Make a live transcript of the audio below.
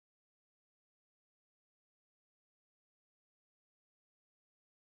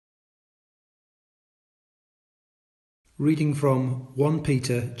Reading from 1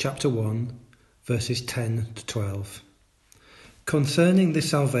 Peter chapter 1, verses 10 to 12. Concerning this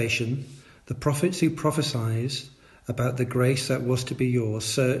salvation, the prophets who prophesied about the grace that was to be yours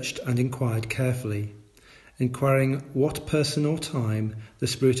searched and inquired carefully, inquiring what person or time the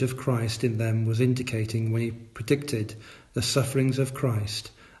Spirit of Christ in them was indicating when he predicted the sufferings of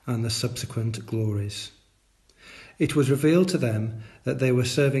Christ and the subsequent glories. It was revealed to them that they were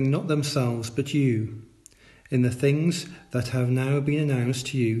serving not themselves but you, in the things that have now been announced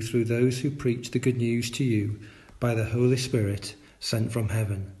to you through those who preach the good news to you by the Holy Spirit sent from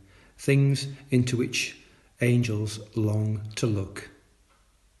heaven, things into which angels long to look.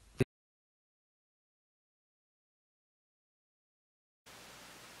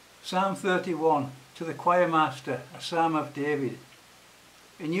 Psalm 31, to the choir master, a psalm of David.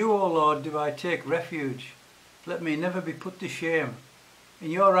 In you, O Lord, do I take refuge. Let me never be put to shame. In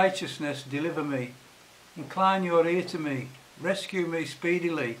your righteousness deliver me. Incline your ear to me. Rescue me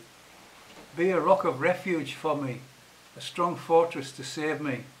speedily. Be a rock of refuge for me, a strong fortress to save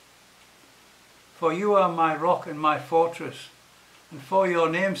me. For you are my rock and my fortress, and for your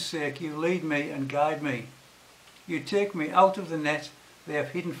name's sake you lead me and guide me. You take me out of the net they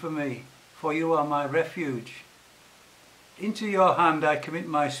have hidden for me, for you are my refuge. Into your hand I commit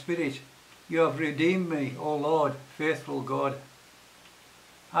my spirit. You have redeemed me, O Lord, faithful God.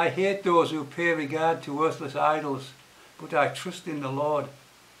 I hate those who pay regard to worthless idols, but I trust in the Lord.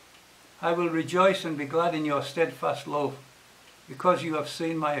 I will rejoice and be glad in your steadfast love, because you have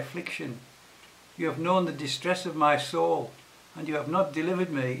seen my affliction. You have known the distress of my soul, and you have not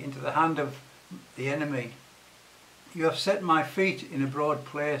delivered me into the hand of the enemy. You have set my feet in a broad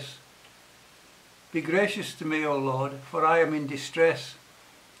place. Be gracious to me, O Lord, for I am in distress.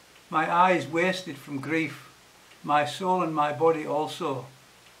 My eye is wasted from grief, my soul and my body also.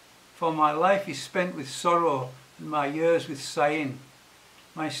 For my life is spent with sorrow, and my years with sighing.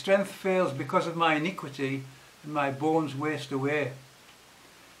 My strength fails because of my iniquity, and my bones waste away.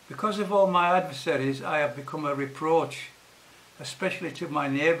 Because of all my adversaries I have become a reproach, especially to my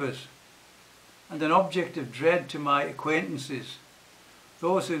neighbours, and an object of dread to my acquaintances.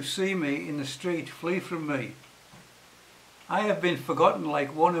 Those who see me in the street flee from me. I have been forgotten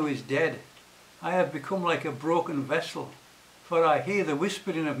like one who is dead. I have become like a broken vessel. For I hear the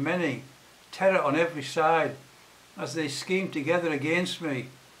whispering of many, terror on every side, as they scheme together against me,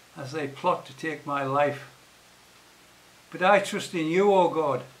 as they plot to take my life. But I trust in you, O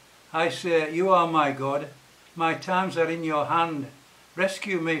God. I say, you are my God. My times are in your hand.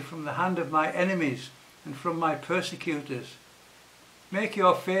 Rescue me from the hand of my enemies and from my persecutors. Make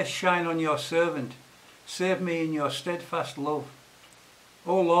your face shine on your servant. Save me in your steadfast love.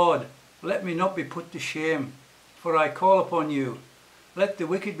 O Lord, let me not be put to shame, for I call upon you. Let the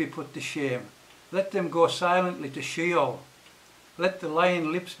wicked be put to shame. Let them go silently to Sheol. Let the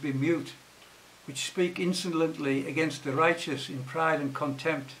lying lips be mute, which speak insolently against the righteous in pride and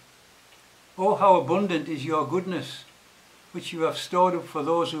contempt. Oh, how abundant is your goodness, which you have stored up for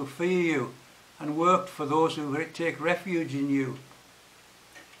those who fear you, and worked for those who take refuge in you.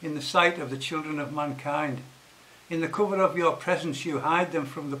 In the sight of the children of mankind, in the cover of your presence you hide them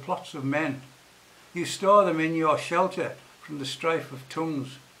from the plots of men. You store them in your shelter from the strife of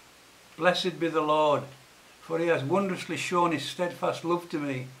tongues. Blessed be the Lord, for he has wondrously shown his steadfast love to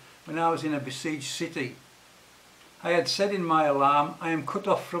me when I was in a besieged city. I had said in my alarm, I am cut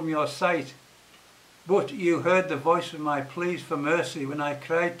off from your sight. But you heard the voice of my pleas for mercy when I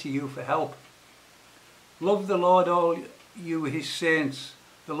cried to you for help. Love the Lord, all you his saints.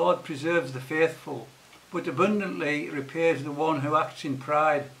 The Lord preserves the faithful, but abundantly repairs the one who acts in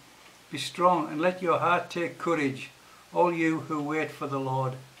pride. Be strong and let your heart take courage, all you who wait for the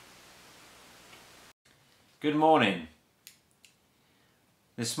Lord. Good morning.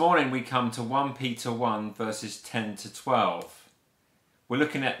 This morning we come to 1 Peter 1 verses 10 to 12. We're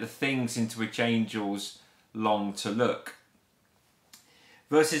looking at the things into which angels long to look.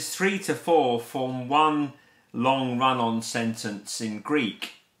 Verses 3 to 4 form one long run-on sentence in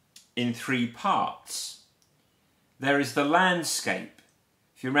Greek in three parts. There is the landscape.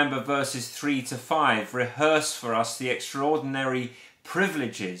 If you remember, verses 3 to 5 rehearse for us the extraordinary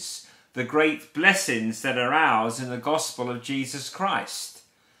privileges, the great blessings that are ours in the gospel of Jesus Christ.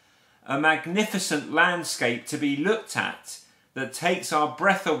 A magnificent landscape to be looked at that takes our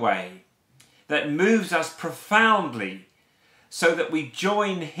breath away, that moves us profoundly, so that we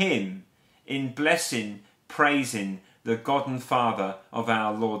join him in blessing, praising the God and Father of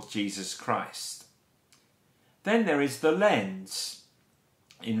our Lord Jesus Christ. Then there is the lens.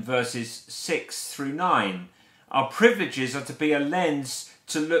 In verses 6 through 9, our privileges are to be a lens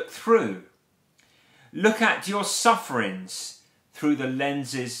to look through. look at your sufferings through the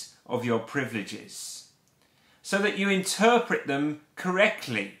lenses of your privileges, so that you interpret them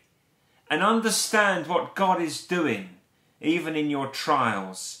correctly and understand what God is doing, even in your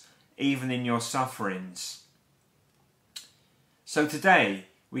trials, even in your sufferings. So today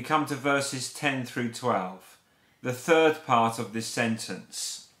we come to verses 10 through 12, the third part of this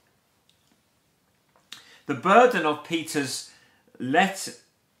sentence. The burden of Peter's letter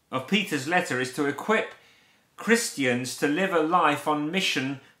is to equip Christians to live a life on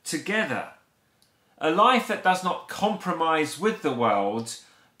mission together. A life that does not compromise with the world,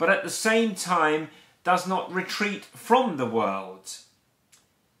 but at the same time does not retreat from the world.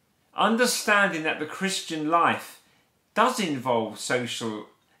 Understanding that the Christian life does involve social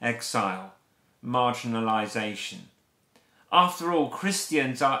exile, marginalisation. After all,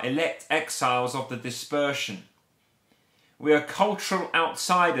 Christians are elect exiles of the dispersion. We are cultural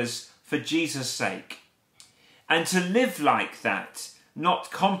outsiders for Jesus' sake. And to live like that,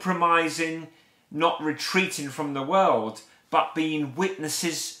 not compromising, not retreating from the world, but being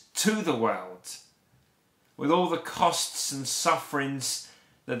witnesses to the world, with all the costs and sufferings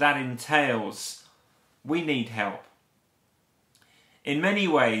that entails, we need help. In many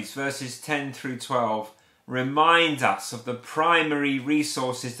ways, verses 10 through 12 remind us of the primary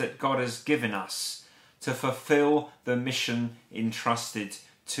resources that God has given us to fulfill the mission entrusted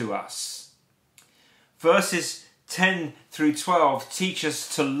to us. Verses 10 through 12 teach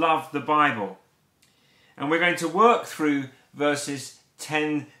us to love the Bible. And we're going to work through verses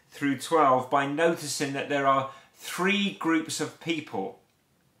 10 through 12 by noticing that there are three groups of people,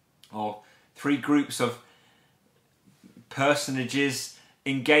 or three groups of personages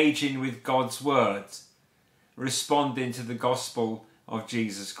engaging with God's word, responding to the gospel of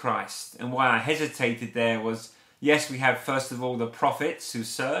Jesus Christ. And why I hesitated there was, yes, we have first of all the prophets who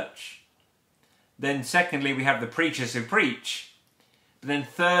search. Then secondly, we have the preachers who preach. But then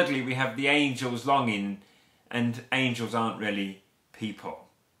thirdly, we have the angels longing, and angels aren't really people.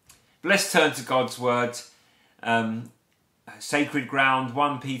 But let's turn to God's word. Sacred ground,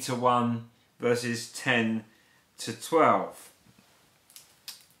 1 Peter 1, verses 10 to 12.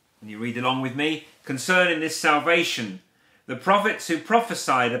 And you read along with me. Concerning this salvation, the prophets who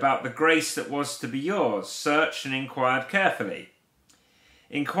prophesied about the grace that was to be yours searched and inquired carefully,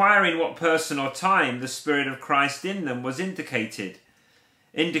 inquiring what person or time the Spirit of Christ in them was indicating,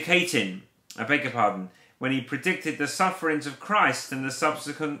 when he predicted the sufferings of Christ and the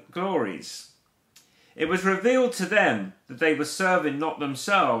subsequent glories. It was revealed to them that they were serving not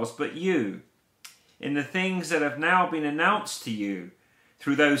themselves but you, in the things that have now been announced to you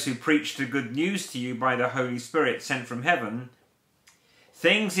through those who preach the good news to you by the Holy Spirit sent from heaven,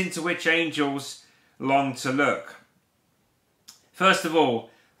 things into which angels long to look. First of all,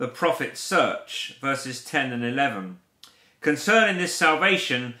 the prophets search, verses 10 and 11. Concerning this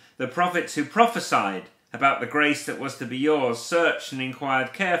salvation, the prophets who prophesied about the grace that was to be yours searched and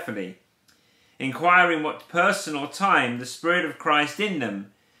inquired carefully, inquiring what person or time the Spirit of Christ in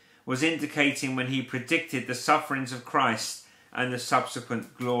them was indicating when he predicted the sufferings of Christ and the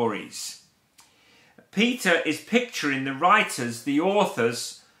subsequent glories. Peter is picturing the writers, the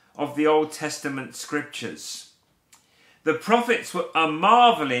authors of the Old Testament scriptures. The prophets are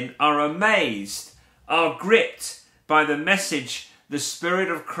marvelling, are amazed, are gripped by the message the Spirit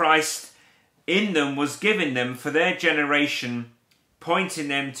of Christ in them was giving them for their generation, pointing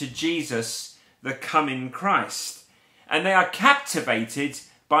them to Jesus, the coming Christ. And they are captivated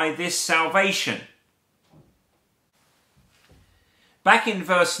by this salvation. Back in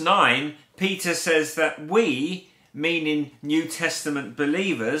verse 9, Peter says that we, meaning New Testament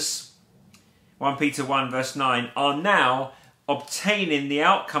believers, 1 Peter 1 verse 9, are now obtaining the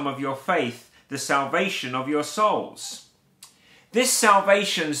outcome of your faith, the salvation of your souls. This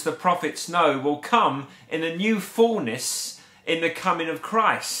salvation, as the prophets know, will come in a new fullness in the coming of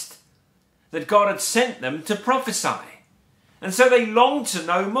Christ, that God had sent them to prophesy. And so they long to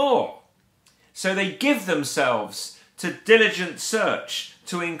know more. So they give themselves to diligent search,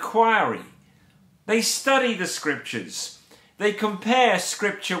 to inquiry. They study the scriptures. They compare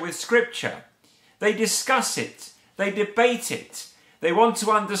scripture with scripture. They discuss it. They debate it. They want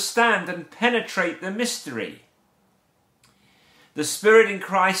to understand and penetrate the mystery. The Spirit in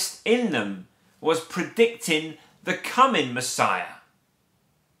Christ in them was predicting the coming Messiah.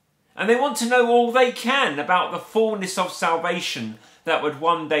 And they want to know all they can about the fullness of salvation that would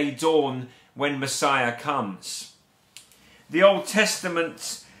one day dawn when Messiah comes. The Old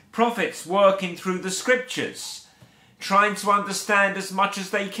Testament prophets working through the scriptures, trying to understand as much as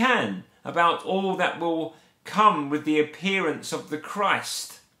they can about all that will come with the appearance of the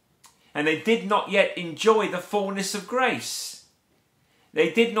Christ. and they did not yet enjoy the fullness of grace. They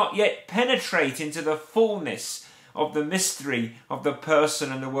did not yet penetrate into the fullness of the mystery of the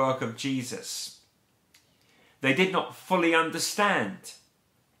person and the work of Jesus. They did not fully understand,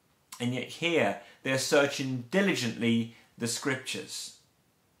 and yet here they are searching diligently the scriptures.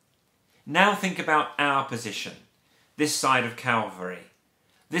 Now think about our position, this side of Calvary,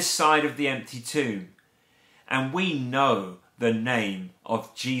 this side of the empty tomb, and we know the name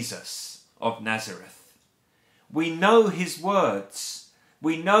of Jesus of Nazareth. We know his words.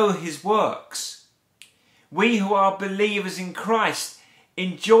 We know his works. We who are believers in Christ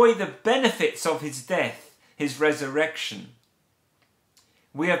enjoy the benefits of his death, his resurrection.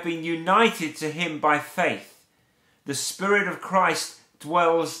 We have been united to him by faith. The Spirit of Christ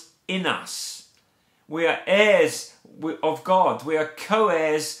dwells in us. We are heirs of God. We are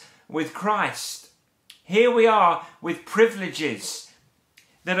co-heirs with Christ. Here we are with privileges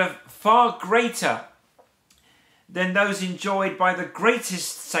that are far greater than those enjoyed by the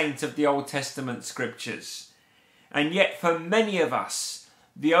greatest saint of the Old Testament scriptures. And yet for many of us,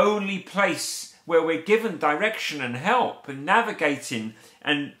 the only place where we're given direction and help and navigating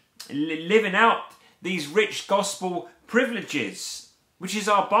and living out these rich gospel privileges, which is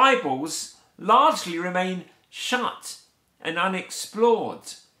our Bibles, largely remain shut and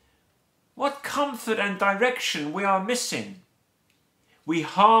unexplored. What comfort and direction we are missing. We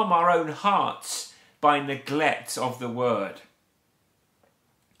harm our own hearts by neglect of the word.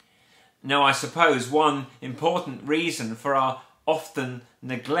 Now, I suppose one important reason for our often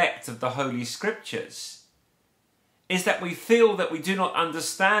neglect of the Holy Scriptures is that we feel that we do not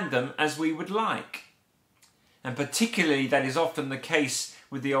understand them as we would like. And particularly that is often the case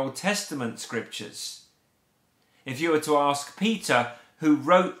with the Old Testament Scriptures. If you were to ask Peter, who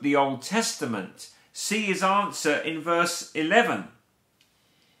wrote the Old Testament, see his answer in verse 11.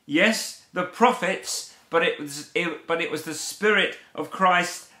 Yes, the prophets, but it was the Spirit of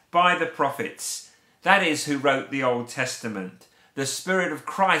Christ by the prophets. That is who wrote the Old Testament. The Spirit of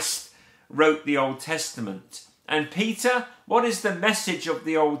Christ wrote the Old Testament. And Peter, what is the message of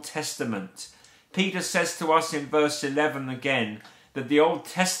the Old Testament? Peter says to us in verse 11 again that the Old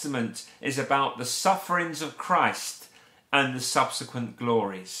Testament is about the sufferings of Christ and the subsequent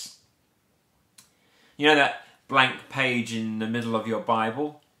glories. You know that blank page in the middle of your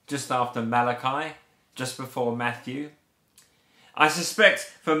Bible, just after Malachi, just before Matthew? I suspect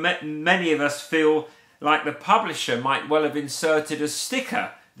for many of us feel like the publisher might well have inserted a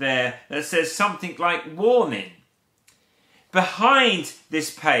sticker there that says something like warning. Behind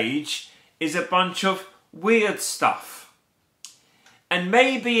this page is a bunch of weird stuff. And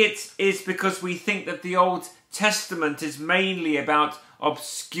maybe it is because we think that the Old Testament is mainly about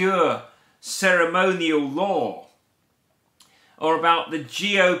obscure ceremonial law, or about the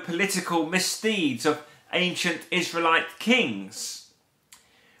geopolitical misdeeds of ancient Israelite kings,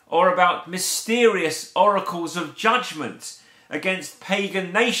 or about mysterious oracles of judgment against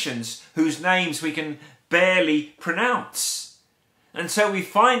pagan nations whose names we can barely pronounce. And so we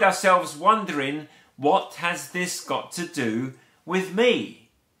find ourselves wondering, what has this got to do with me?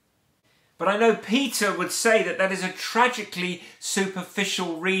 But I know Peter would say that that is a tragically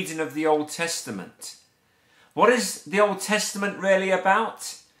superficial reading of the Old Testament. What is the Old Testament really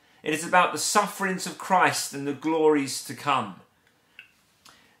about? It is about the sufferings of Christ and the glories to come.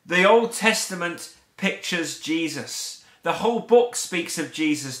 The Old Testament pictures Jesus. The whole book speaks of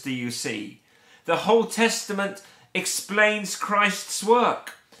Jesus, do you see? The whole Testament explains Christ's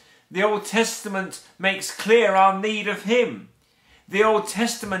work. The Old Testament makes clear our need of him. The Old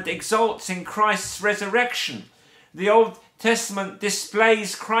Testament exalts in Christ's resurrection. The Old Testament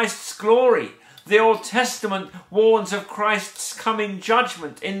displays Christ's glory. The Old Testament warns of Christ's coming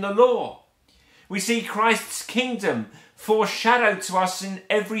judgment in the law. We see Christ's kingdom foreshadowed to us in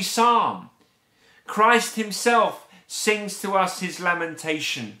every psalm. Christ himself sings to us his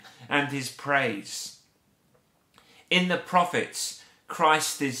lamentation and his praise. In the prophets,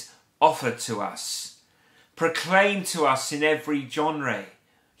 Christ is offered to us, proclaimed to us in every genre,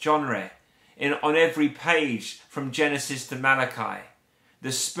 on every page from Genesis to Malachi.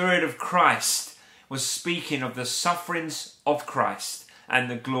 The Spirit of Christ was speaking of the sufferings of Christ and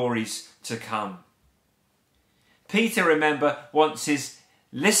the glories to come. Peter, remember, wants his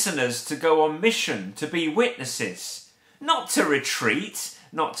listeners to go on mission, to be witnesses, not to retreat,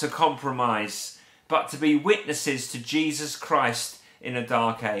 not to compromise, but to be witnesses to Jesus Christ in a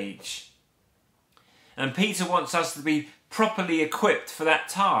dark age. And Peter wants us to be properly equipped for that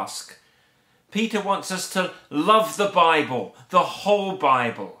task. Peter wants us to love the Bible, the whole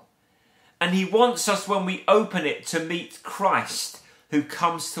Bible. And he wants us, when we open it, to meet Christ, who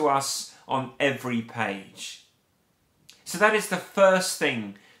comes to us on every page. So that is the first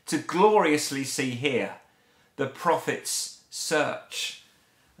thing to gloriously see here, the prophet's search.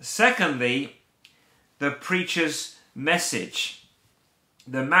 Secondly, the preacher's message.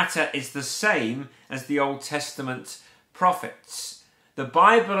 The matter is the same as the Old Testament prophets. The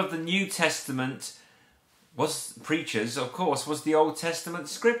Bible of the New Testament was preachers, of course, was the Old Testament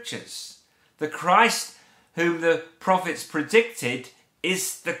scriptures. The Christ whom the prophets predicted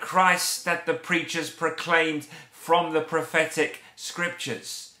is the Christ that the preachers proclaimed from the prophetic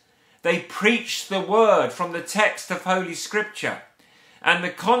scriptures. They preached the word from the text of Holy Scripture, and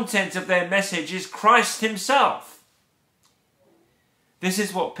the content of their message is Christ himself. This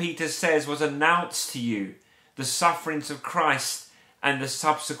is what Peter says was announced to you, the sufferings of Christ and the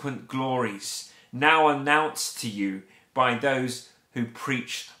subsequent glories, now announced to you by those who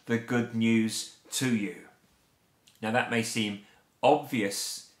preach the good news to you. Now that may seem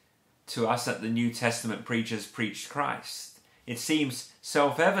obvious to us that the New Testament preachers preached Christ. It seems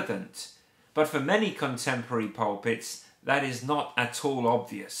self-evident, but for many contemporary pulpits that is not at all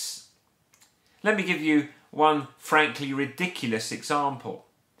obvious. Let me give you one frankly ridiculous example.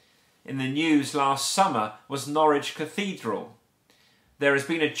 In the news last summer was Norwich Cathedral. There has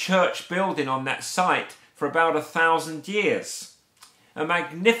been a church building on that site for about 1,000 years. A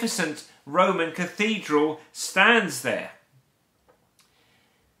magnificent Roman cathedral stands there.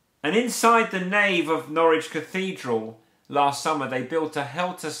 And inside the nave of Norwich Cathedral last summer they built a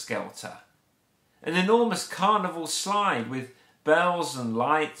helter-skelter, an enormous carnival slide with bells and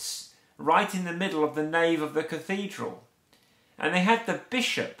lights right in the middle of the nave of the cathedral. And they had the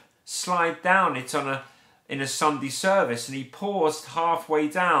bishop slide down it in a Sunday service, and he paused halfway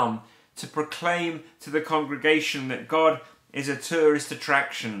down to proclaim to the congregation that God is a tourist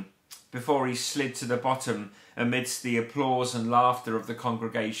attraction before he slid to the bottom amidst the applause and laughter of the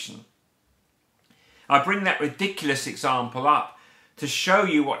congregation. I bring that ridiculous example up to show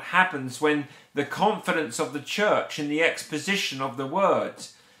you what happens when the confidence of the church in the exposition of the word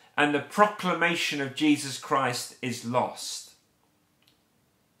and the proclamation of Jesus Christ is lost.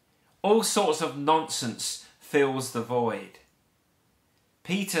 All sorts of nonsense fills the void.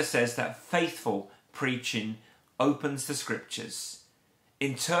 Peter says that faithful preaching opens the scriptures,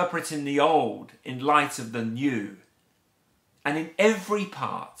 interpreting the old in light of the new, and in every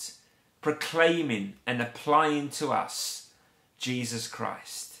part proclaiming and applying to us Jesus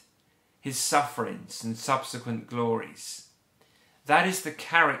Christ, his sufferings and subsequent glories. That is the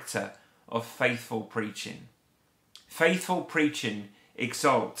character of faithful preaching. Faithful preaching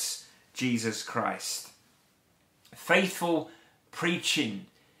exalts Jesus Christ. Faithful preaching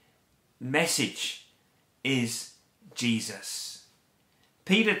message is Jesus.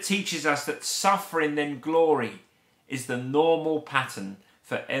 Peter teaches us that suffering then glory is the normal pattern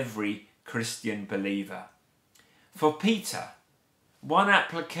for every Christian believer. For Peter, one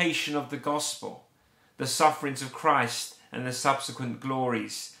application of the gospel, the sufferings of Christ and the subsequent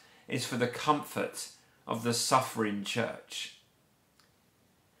glories, is for the comfort of the suffering church.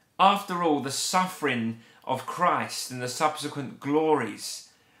 After all, the suffering of Christ and the subsequent glories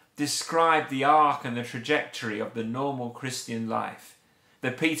describe the arc and the trajectory of the normal Christian life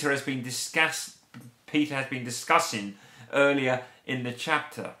that Peter has been discussing earlier in the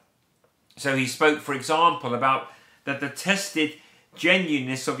chapter. So he spoke, for example, about that the tested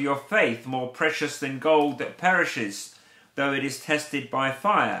genuineness of your faith, more precious than gold that perishes, though it is tested by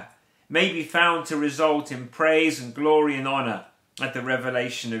fire, may be found to result in praise and glory and honour at the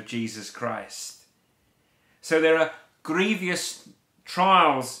revelation of Jesus Christ. So there are grievous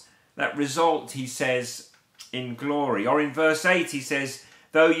trials that result, he says, in glory. Or in verse 8 he says,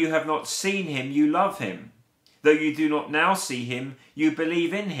 though you have not seen him, you love him. Though you do not now see him, you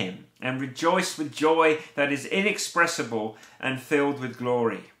believe in him, and rejoice with joy that is inexpressible and filled with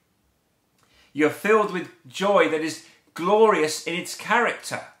glory. You are filled with joy that is glorious in its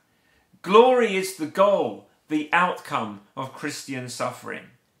character. Glory is the goal, the outcome of Christian suffering.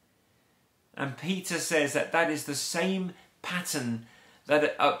 And Peter says that that is the same pattern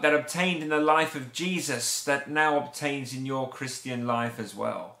that obtained in the life of Jesus that now obtains in your Christian life as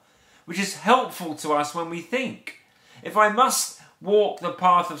well. Which is helpful to us when we think, if I must walk the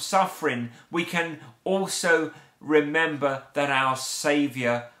path of suffering, we can also remember that our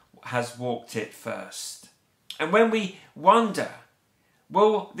Saviour has walked it first. And when we wonder,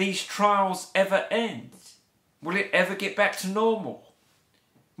 will these trials ever end? Will it ever get back to normal?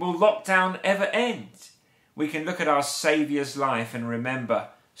 Will lockdown ever end? We can look at our Saviour's life and remember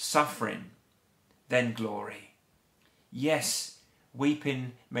suffering, then glory. Yes,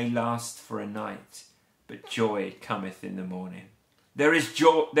 weeping may last for a night, but joy cometh in the morning. There is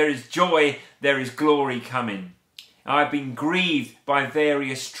joy, there is glory coming. I have been grieved by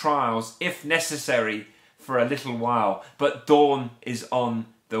various trials, if necessary, for a little while, but dawn is on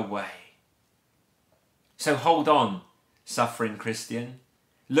the way. So hold on, suffering Christian.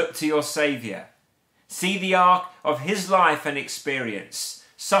 Look to your Saviour. See the arc of his life and experience,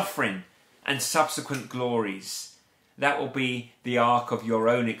 suffering and subsequent glories. That will be the arc of your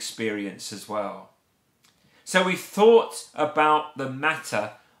own experience as well. So we've thought about the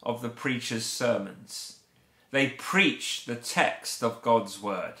matter of the preacher's sermons. They preach the text of God's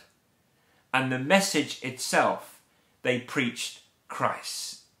word. And the message itself, they preached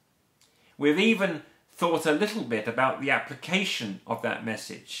Christ. We've even thought a little bit about the application of that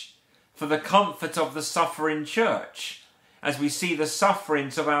message for the comfort of the suffering church as we see the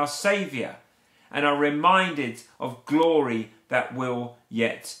sufferings of our Saviour and are reminded of glory that will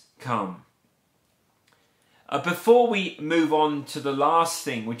yet come. Before we move on to the last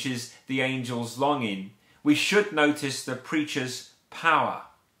thing, which is the angel's longing, we should notice the preacher's power.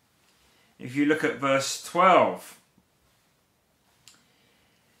 If you look at verse 12,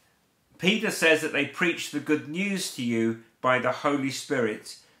 Peter says that they preach the good news to you by the Holy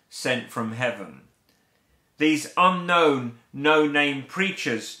Spirit sent from heaven. These unknown, no-name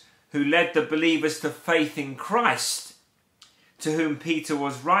preachers who led the believers to faith in Christ, to whom Peter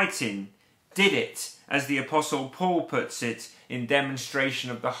was writing, did it, as the Apostle Paul puts it, in demonstration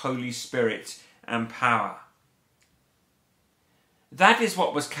of the Holy Spirit and power. That is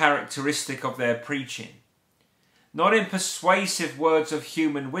what was characteristic of their preaching. Not in persuasive words of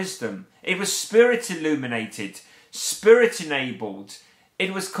human wisdom. It was Spirit illuminated, Spirit enabled.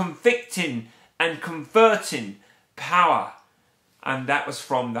 It was convicting and converting power. And that was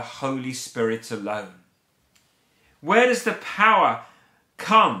from the Holy Spirit alone. Where does the power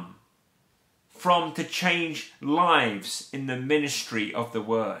come from to change lives in the ministry of the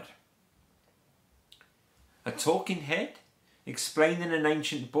word? A talking head explained in an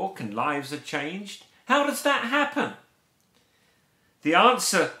ancient book and lives are changed? How does that happen? The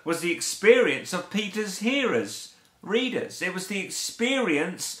answer was the experience of Peter's hearers, readers. It was the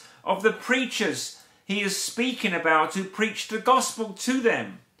experience of the preachers he is speaking about who preached the gospel to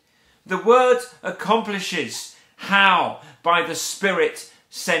them. The word accomplishes how? By the Spirit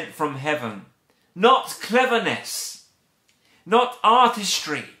sent from heaven. Not cleverness, not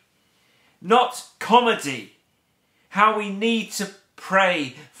artistry, not comedy. How we need to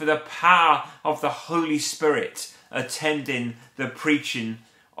pray for the power of the Holy Spirit attending the preaching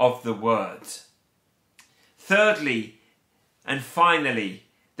of the word. Thirdly and finally,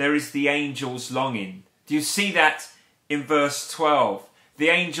 there is the angel's longing. Do you see that in verse 12? The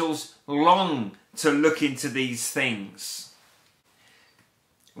angels long to look into these things.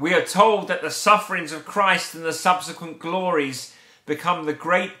 We are told that the sufferings of Christ and the subsequent glories become the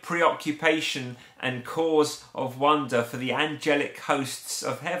great preoccupation and cause of wonder for the angelic hosts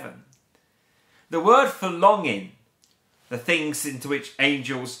of heaven. The word for longing, the things into which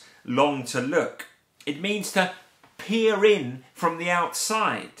angels long to look, it means to peer in from the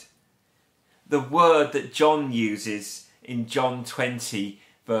outside. The word that John uses in John 20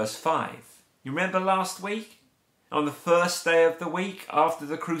 verse 5. You remember last week? On the first day of the week after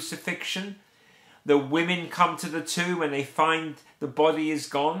the crucifixion, the women come to the tomb and they find the body is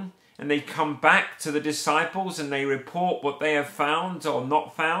gone, and they come back to the disciples and they report what they have found or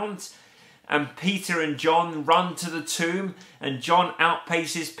not found. And Peter and John run to the tomb, and John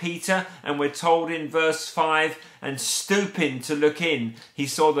outpaces Peter, and we're told in verse 5, and stooping to look in, he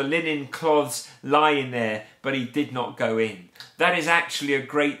saw the linen cloths lying there, but he did not go in. That is actually a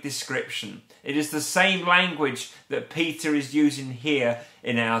great description. It is the same language that Peter is using here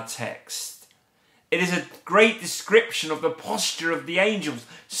in our text. It is a great description of the posture of the angels,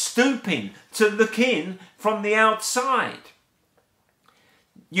 stooping to look in from the outside.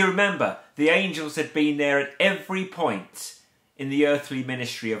 You remember, the angels had been there at every point in the earthly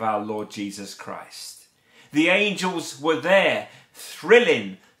ministry of our Lord Jesus Christ. The angels were there,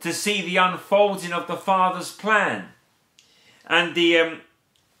 thrilling to see the unfolding of the Father's plan and the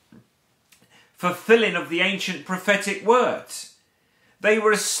fulfilling of the ancient prophetic words. They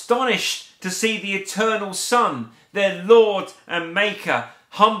were astonished to see the eternal Son, their Lord and Maker,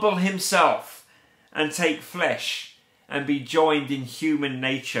 humble himself and take flesh and be joined in human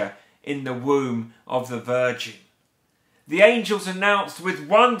nature in the womb of the Virgin. The angels announced with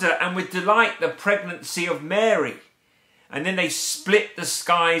wonder and with delight the pregnancy of Mary, and then they split the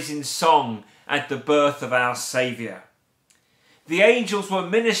skies in song at the birth of our Saviour. The angels were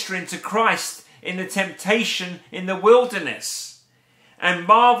ministering to Christ in the temptation in the wilderness, and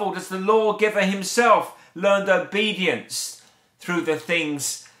marvelled as the lawgiver himself learned obedience through the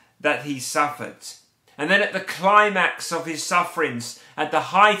things that he suffered. And then at the climax of his sufferings, at the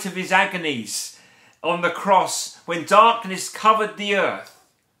height of his agonies on the cross, when darkness covered the earth,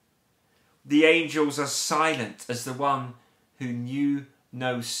 the angels are silent as the one who knew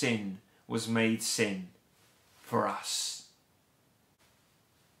no sin was made sin for us.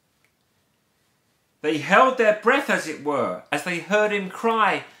 They held their breath, as it were, as they heard him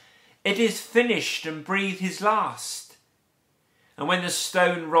cry, "It is finished," and breathe his last. And when the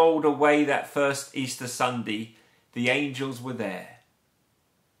stone rolled away that first Easter Sunday, the angels were there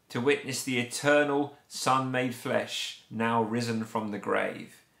to witness the eternal Son made flesh, now risen from the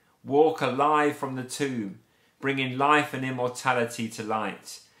grave, walk alive from the tomb, bringing life and immortality to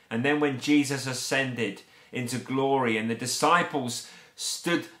light. And then when Jesus ascended into glory and the disciples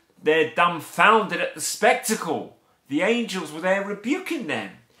stood there dumbfounded at the spectacle, the angels were there rebuking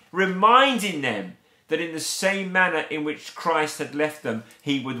them, reminding them that in the same manner in which Christ had left them,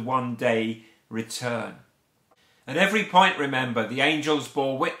 he would one day return. At every point, remember, the angels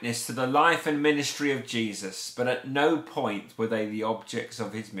bore witness to the life and ministry of Jesus, but at no point were they the objects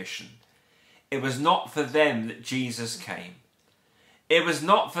of his mission. It was not for them that Jesus came. It was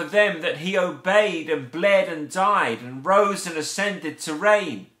not for them that he obeyed and bled and died and rose and ascended to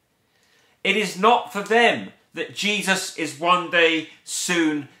reign. It is not for them that Jesus is one day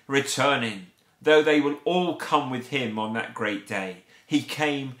soon returning, though they will all come with him on that great day. He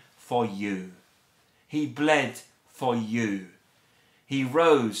came for you. He bled for you. He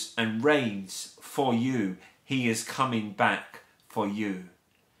rose and reigns for you. He is coming back for you.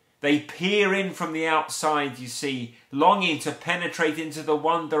 They peer in from the outside, you see, longing to penetrate into the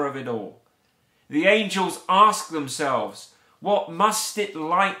wonder of it all. The angels ask themselves, what must it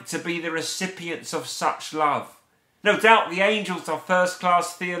like to be the recipients of such love? No doubt the angels are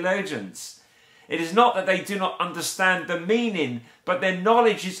first-class theologians. It is not that they do not understand the meaning, but their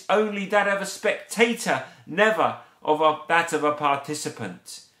knowledge is only that of a spectator, never that of a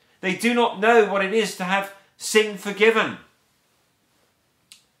participant. They do not know what it is to have sin forgiven.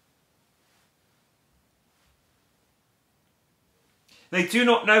 They do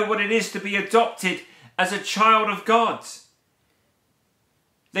not know what it is to be adopted as a child of God.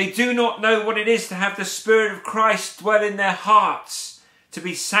 They do not know what it is to have the Spirit of Christ dwell in their hearts, to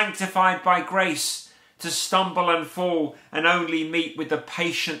be sanctified by grace, to stumble and fall and only meet with the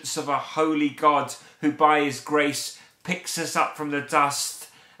patience of a holy God who by his grace picks us up from the dust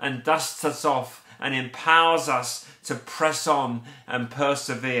and dusts us off and empowers us to press on and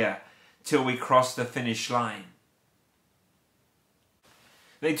persevere till we cross the finish line.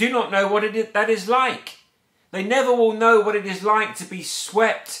 They do not know what that is like. They never will know what it is like to be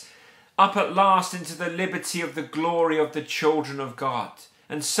swept up at last into the liberty of the glory of the children of God.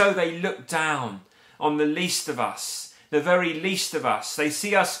 And so they look down on the least of us, the very least of us. They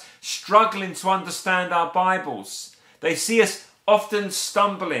see us struggling to understand our Bibles. They see us often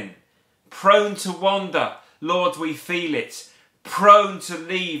stumbling, prone to wander. Lord, we feel it. Prone to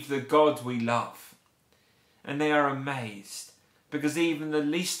leave the God we love. And they are amazed, because even the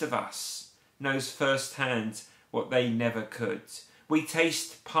least of us knows firsthand what they never could. We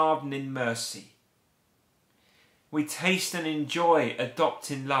taste pardon in mercy. We taste and enjoy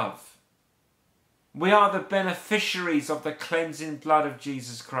adopting love. We are the beneficiaries of the cleansing blood of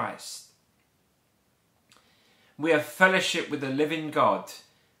Jesus Christ. We have fellowship with the living God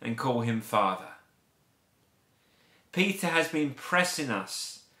and call him Father. Peter has been pressing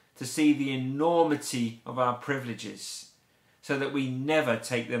us to see the enormity of our privileges, so that we never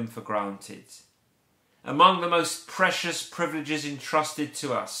take them for granted. Among the most precious privileges entrusted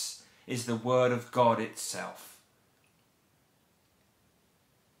to us is the Word of God itself.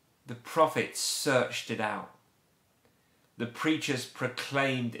 The prophets searched it out. The preachers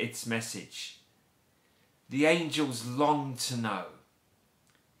proclaimed its message. The angels longed to know.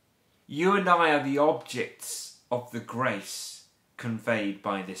 You and I are the objects of the grace conveyed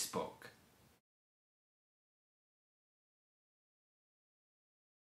by this book.